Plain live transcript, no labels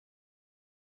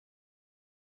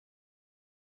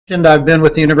I've been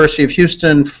with the University of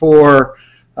Houston for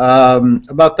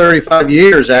about 35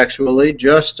 years, actually.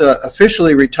 Just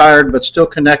officially retired, but still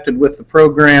connected with the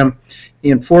program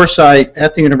in foresight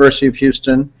at the University of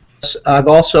Houston. I've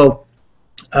also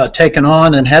taken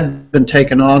on and had been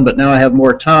taken on, but now I have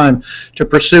more time to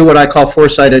pursue what I call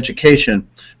foresight education,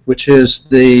 which is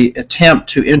the attempt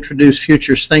to introduce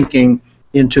futures thinking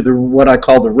into what I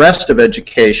call the rest of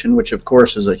education, which of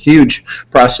course is a huge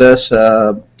process,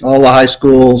 all the high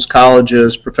schools,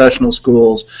 colleges, professional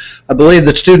schools. I believe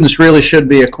that students really should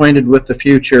be acquainted with the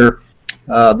future.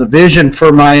 The vision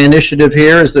for my initiative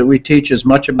here is that we teach as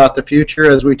much about the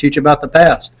future as we teach about the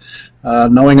past.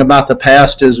 Knowing about the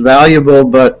past is valuable,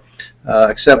 but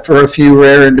except for a few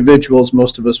rare individuals,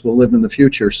 most of us will live in the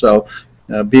future. So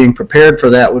being prepared for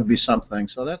that would be something.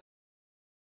 So that's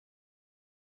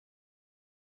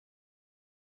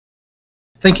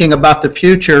thinking about the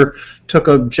future took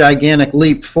a gigantic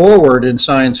leap forward in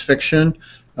science fiction,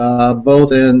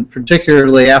 both in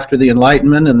particularly after the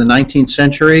Enlightenment in the 19th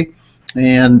century.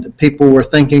 And people were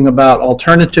thinking about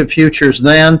alternative futures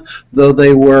then, though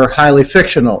they were highly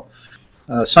fictional.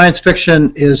 Science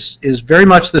fiction is very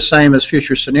much the same as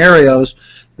future scenarios.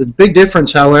 The big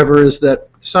difference, however, is that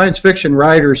science fiction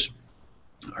writers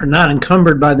are not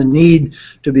encumbered by the need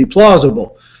to be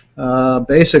plausible.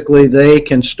 Basically, they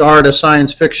can start a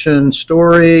science fiction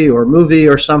story or movie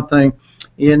or something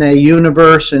in a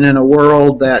universe and in a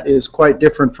world that is quite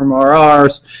different from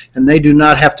ours, and they do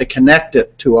not have to connect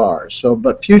it to ours. So,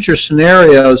 but future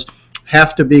scenarios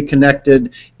have to be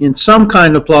connected in some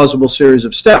kind of plausible series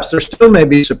of steps. There still may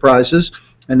be surprises,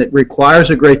 and it requires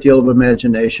a great deal of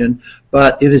imagination,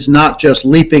 but it is not just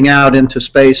leaping out into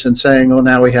space and saying, oh,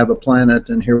 now we have a planet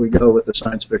and here we go with a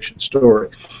science fiction story.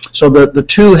 So the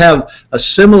two have a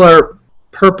similar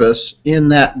purpose in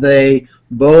that they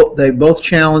both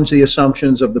challenge the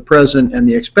assumptions of the present and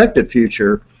the expected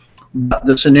future, but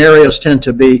the scenarios tend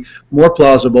to be more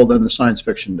plausible than the science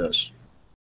fiction does.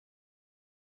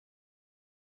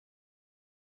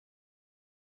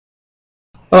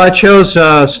 Well, I chose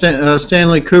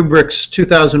Stanley Kubrick's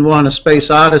 2001: A Space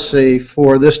Odyssey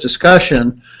for this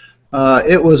discussion.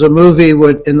 It was a movie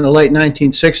in the late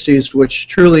 1960s which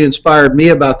truly inspired me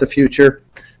about the future.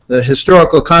 The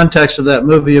historical context of that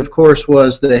movie, of course,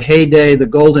 was the heyday, the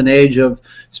golden age of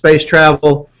space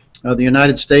travel. The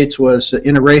United States was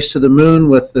in a race to the moon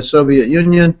with the Soviet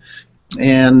Union,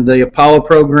 and the Apollo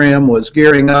program was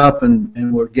gearing up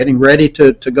and we're getting ready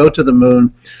to go to the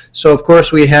moon. So, of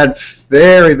course, we had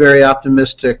very, very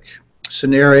optimistic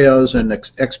scenarios and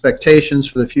expectations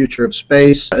for the future of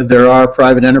space. There are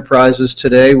private enterprises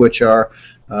today which are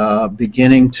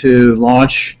beginning to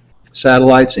launch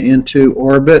satellites into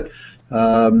orbit,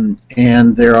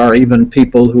 and there are even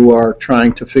people who are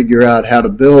trying to figure out how to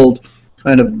build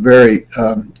kind of very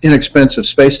inexpensive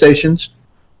space stations.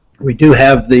 We do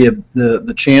have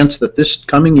the chance that this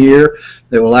coming year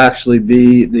there will actually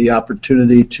be the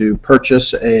opportunity to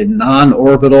purchase a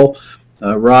non-orbital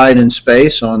ride in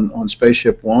space on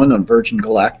Spaceship One, on Virgin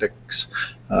Galactic's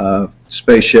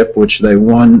spaceship, which they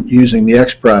won using the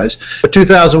X Prize. The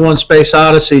 2001: Space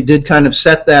Odyssey did kind of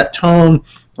set that tone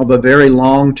of a very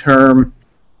long-term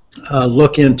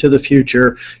look into the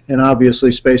future, and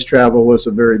obviously space travel was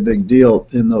a very big deal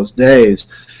in those days.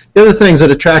 The other things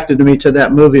that attracted me to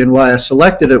that movie and why I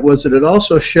selected it was that it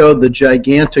also showed the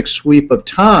gigantic sweep of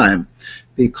time,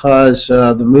 because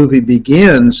the movie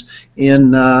begins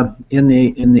in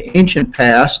the ancient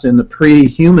past, in the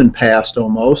pre-human past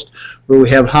almost, where we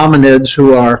have hominids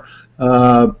who are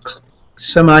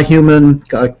semi-human,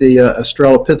 like the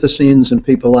Australopithecines and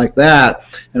people like that,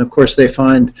 and of course they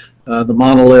find the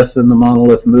monolith, and the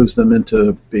monolith moves them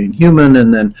into being human,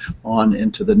 and then on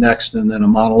into the next, and then a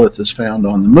monolith is found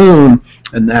on the moon,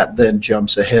 and that then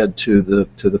jumps ahead to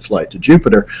the flight to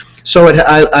Jupiter. So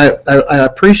I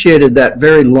appreciated that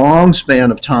very long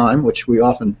span of time, which we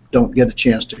often don't get a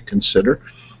chance to consider.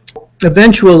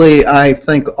 Eventually, I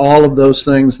think all of those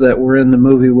things that were in the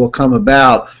movie will come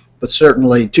about, but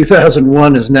certainly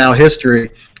 2001 is now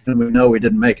history, and we know we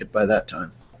didn't make it by that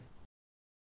time.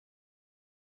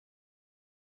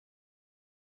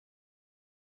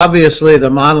 Obviously, the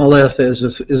monolith is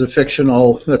a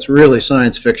fictional, that's really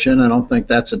science fiction. I don't think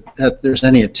there's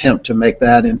any attempt to make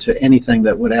that into anything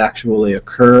that would actually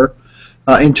occur.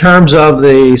 In terms of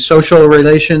the social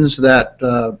relations that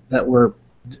were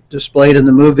displayed in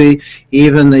the movie,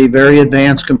 even the very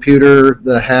advanced computer,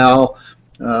 the HAL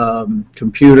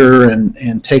computer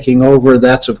and taking over,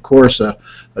 that's of course a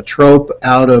trope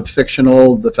out of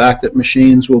fictional, the fact that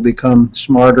machines will become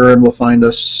smarter and will find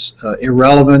us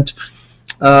irrelevant.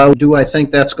 Do I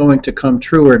think that's going to come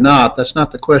true or not? That's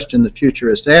not the question that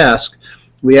futurists ask.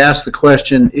 We ask the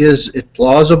question, is it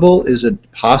plausible? Is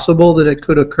it possible that it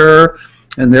could occur?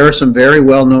 And there are some very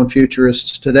well-known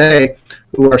futurists today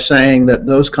who are saying that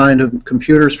those kind of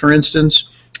computers, for instance,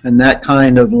 and that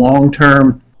kind of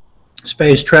long-term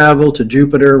space travel to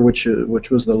Jupiter, which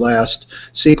was the last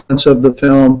sequence of the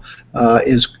film,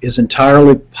 is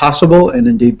entirely possible and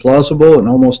indeed plausible and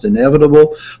almost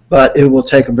inevitable, but it will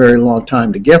take a very long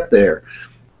time to get there.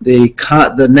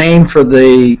 The name for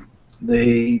the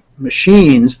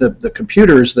machines, the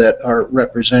computers that are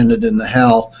represented in the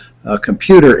HAL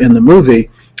computer in the movie,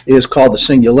 is called the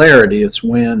singularity. It's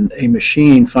when a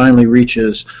machine finally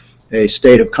reaches a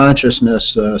state of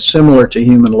consciousness similar to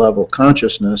human level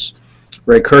consciousness.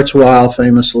 Ray Kurzweil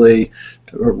famously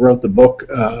wrote the book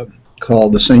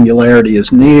called The Singularity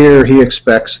is Near. He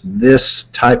expects this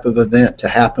type of event to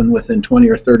happen within 20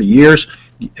 or 30 years,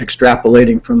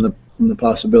 extrapolating from the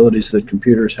possibilities that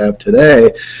computers have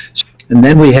today. And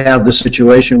then we have the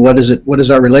situation, what is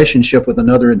our relationship with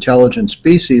another intelligent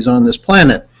species on this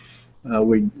planet?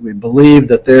 We believe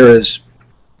that there is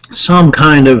some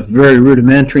kind of very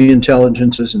rudimentary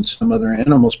intelligences in some other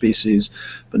animal species,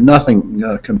 but nothing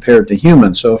compared to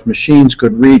humans. So if machines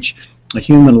could reach a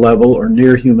human level or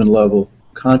near human level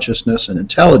consciousness and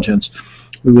intelligence,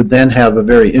 we would then have a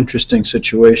very interesting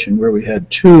situation where we had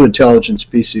two intelligent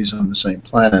species on the same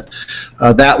planet.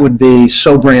 That would be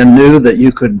so brand new that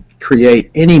you could create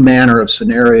any manner of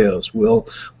scenarios. Will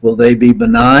they be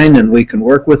benign and we can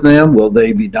work with them? Will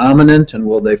they be dominant, and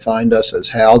will they find us, as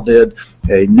Hal did,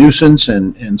 a nuisance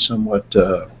and somewhat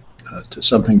to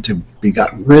something to be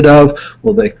gotten rid of?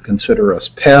 Will they consider us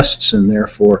pests and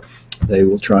therefore they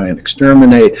will try and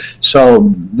exterminate?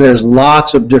 So there's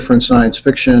lots of different science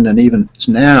fiction and even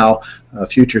now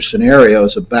future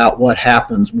scenarios about what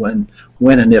happens when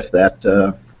and if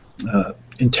that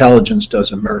intelligence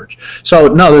does emerge. So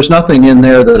no, there's nothing in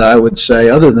there that I would say,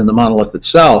 other than the monolith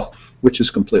itself, which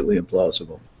is completely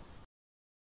implausible.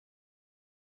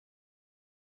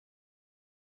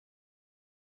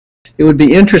 It would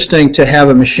be interesting to have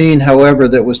a machine, however,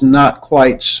 that was not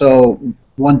quite so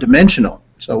one-dimensional.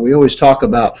 So we always talk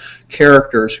about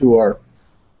characters who are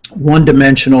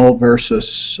one-dimensional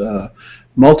versus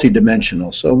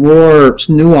multi-dimensional. So more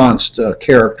nuanced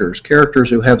characters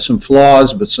who have some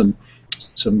flaws but some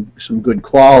good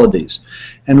qualities.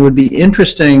 And it would be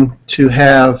interesting to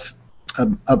have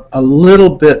a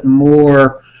little bit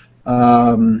more,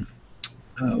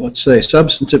 let's say,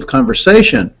 substantive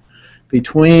conversation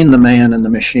between the man and the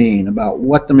machine about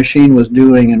what the machine was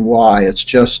doing and why.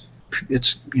 It's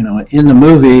you know, in the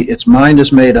movie, its mind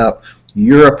is made up.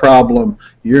 You're a problem.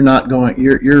 You're not going.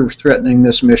 You're threatening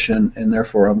this mission, and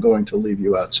therefore I'm going to leave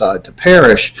you outside to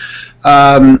perish.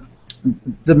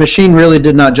 The machine really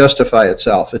did not justify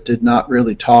itself. It did not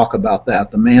really talk about that.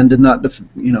 The man did not,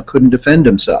 couldn't defend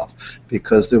himself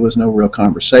because there was no real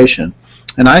conversation.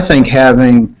 And I think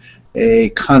having a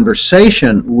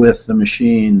conversation with the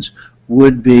machines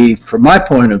would be, from my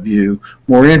point of view,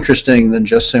 more interesting than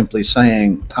just simply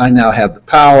saying, I now have the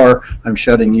power, I'm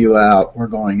shutting you out, we're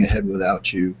going ahead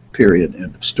without you, period,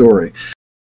 end of story.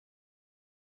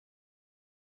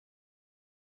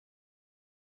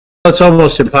 It's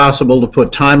almost impossible to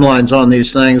put timelines on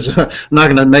these things. I'm not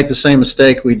going to make the same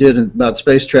mistake we did about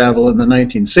space travel in the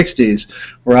 1960s.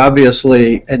 We're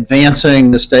obviously advancing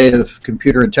the state of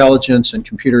computer intelligence and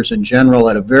computers in general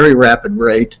at a very rapid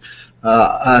rate.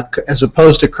 As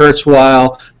opposed to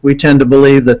Kurzweil, we tend to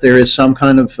believe that there is some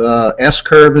kind of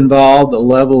S-curve involved, a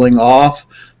leveling off,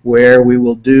 where we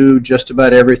will do just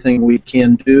about everything we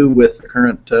can do with the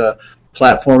current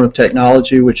platform of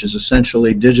technology, which is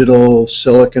essentially digital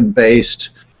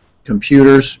silicon-based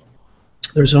computers.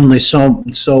 There's only so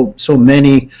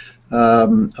many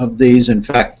of these. In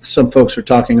fact, some folks are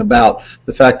talking about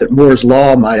the fact that Moore's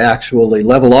law might actually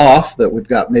level off, that we've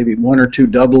got maybe one or two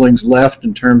doublings left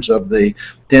in terms of the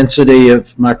density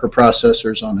of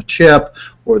microprocessors on a chip,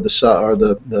 or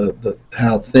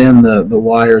how thin the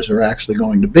wires are actually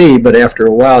going to be. But after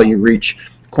a while, you reach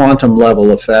quantum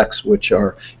level effects, which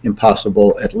are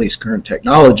impossible, at least current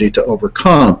technology, to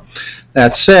overcome.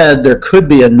 That said, there could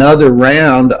be another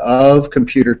round of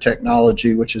computer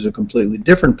technology, which is a completely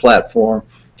different platform.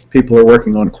 People are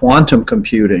working on quantum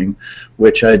computing,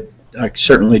 which I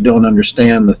certainly don't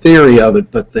understand the theory of it,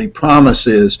 but the promise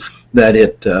is that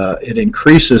it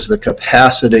increases the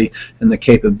capacity and the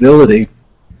capability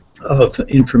of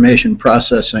information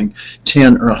processing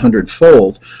 10 or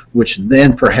 100-fold, which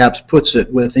then perhaps puts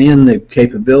it within the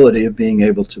capability of being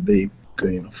able to be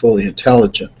fully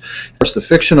intelligent. Of course, the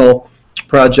fictional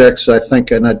projects, I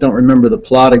think, and I don't remember the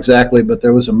plot exactly, but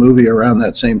there was a movie around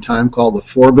that same time called the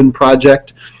Forbin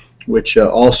Project, which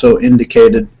also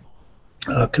indicated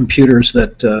computers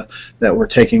that were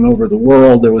taking over the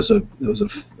world. There was a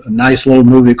nice little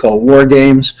movie called War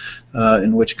Games,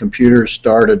 in which computers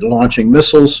started launching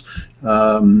missiles,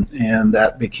 and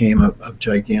that became a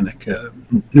gigantic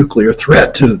nuclear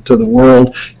threat to the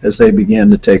world as they began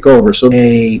to take over. So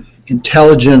a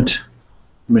intelligent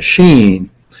machine,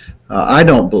 I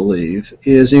don't believe,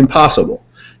 is impossible.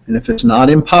 And if it's not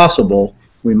impossible,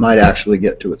 we might actually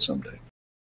get to it someday.